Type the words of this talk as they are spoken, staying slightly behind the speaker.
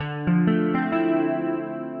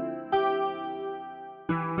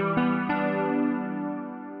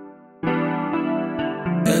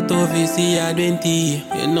tô viciado em ti,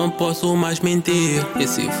 eu não posso mais mentir. E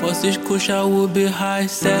se fosse escuchar o be high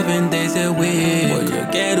 7 days a week. Boy, eu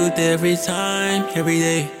quero-te every time, every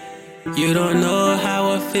day. You don't know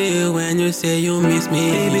how I feel when you say you miss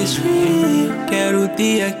me. Baby, it's real,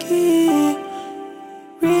 quero-te aqui.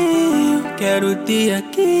 Real, quero-te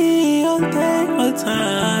aqui all day, all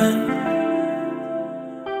time.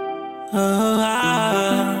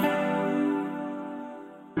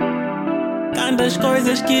 Tantas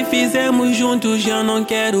coisas que fizemos juntos, eu não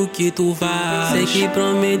quero que tu vás. Sei que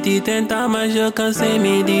prometi tentar, mas eu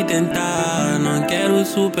cansei-me de tentar. Não quero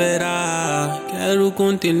superar, quero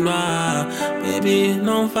continuar. Baby,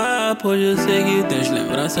 não vá, pois eu sei que tens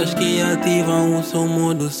lembranças que ativam o seu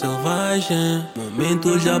mundo selvagem.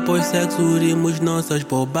 Momentos após sexo, rimos nossas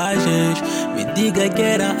bobagens. Me diga que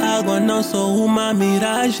era água, não sou uma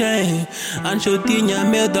miragem. Antes eu tinha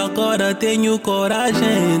medo, agora tenho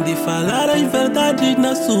coragem de falar as verdades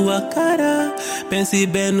na sua cara. Pense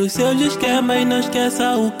bem nos seus esquemas e não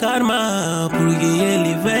esqueça o karma. Porque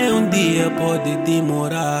ele vem um dia, pode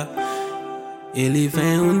demorar. Ele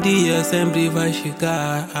vem um dia, sempre vai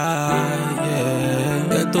chegar.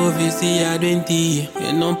 Eu tô viciado em ti,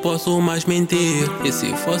 eu não posso mais mentir. E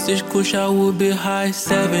se fosse escuchar o be high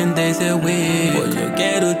 7 days a week. Boy, eu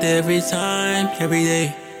quero-te every time, every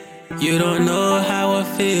day. You don't know how I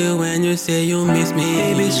feel when you say you miss me.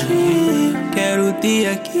 Baby, it's real, quero-te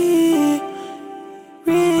aqui.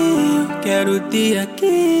 Real, quero-te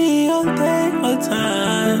aqui all day, all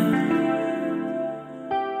time.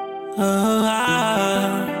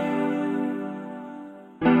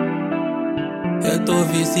 Eu tô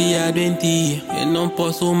viciado em ti, eu não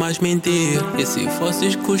posso mais mentir. E se fosse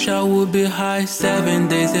escuchar o be high 7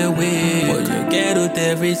 days a week. Boy, eu quero-te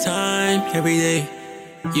every time, every day.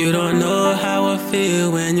 You don't know how I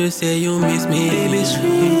feel when you say you miss me. Baby, it's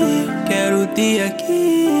real, quero-te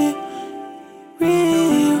aqui.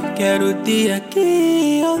 Real, quero-te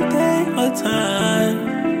aqui all day, all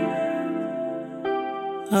time.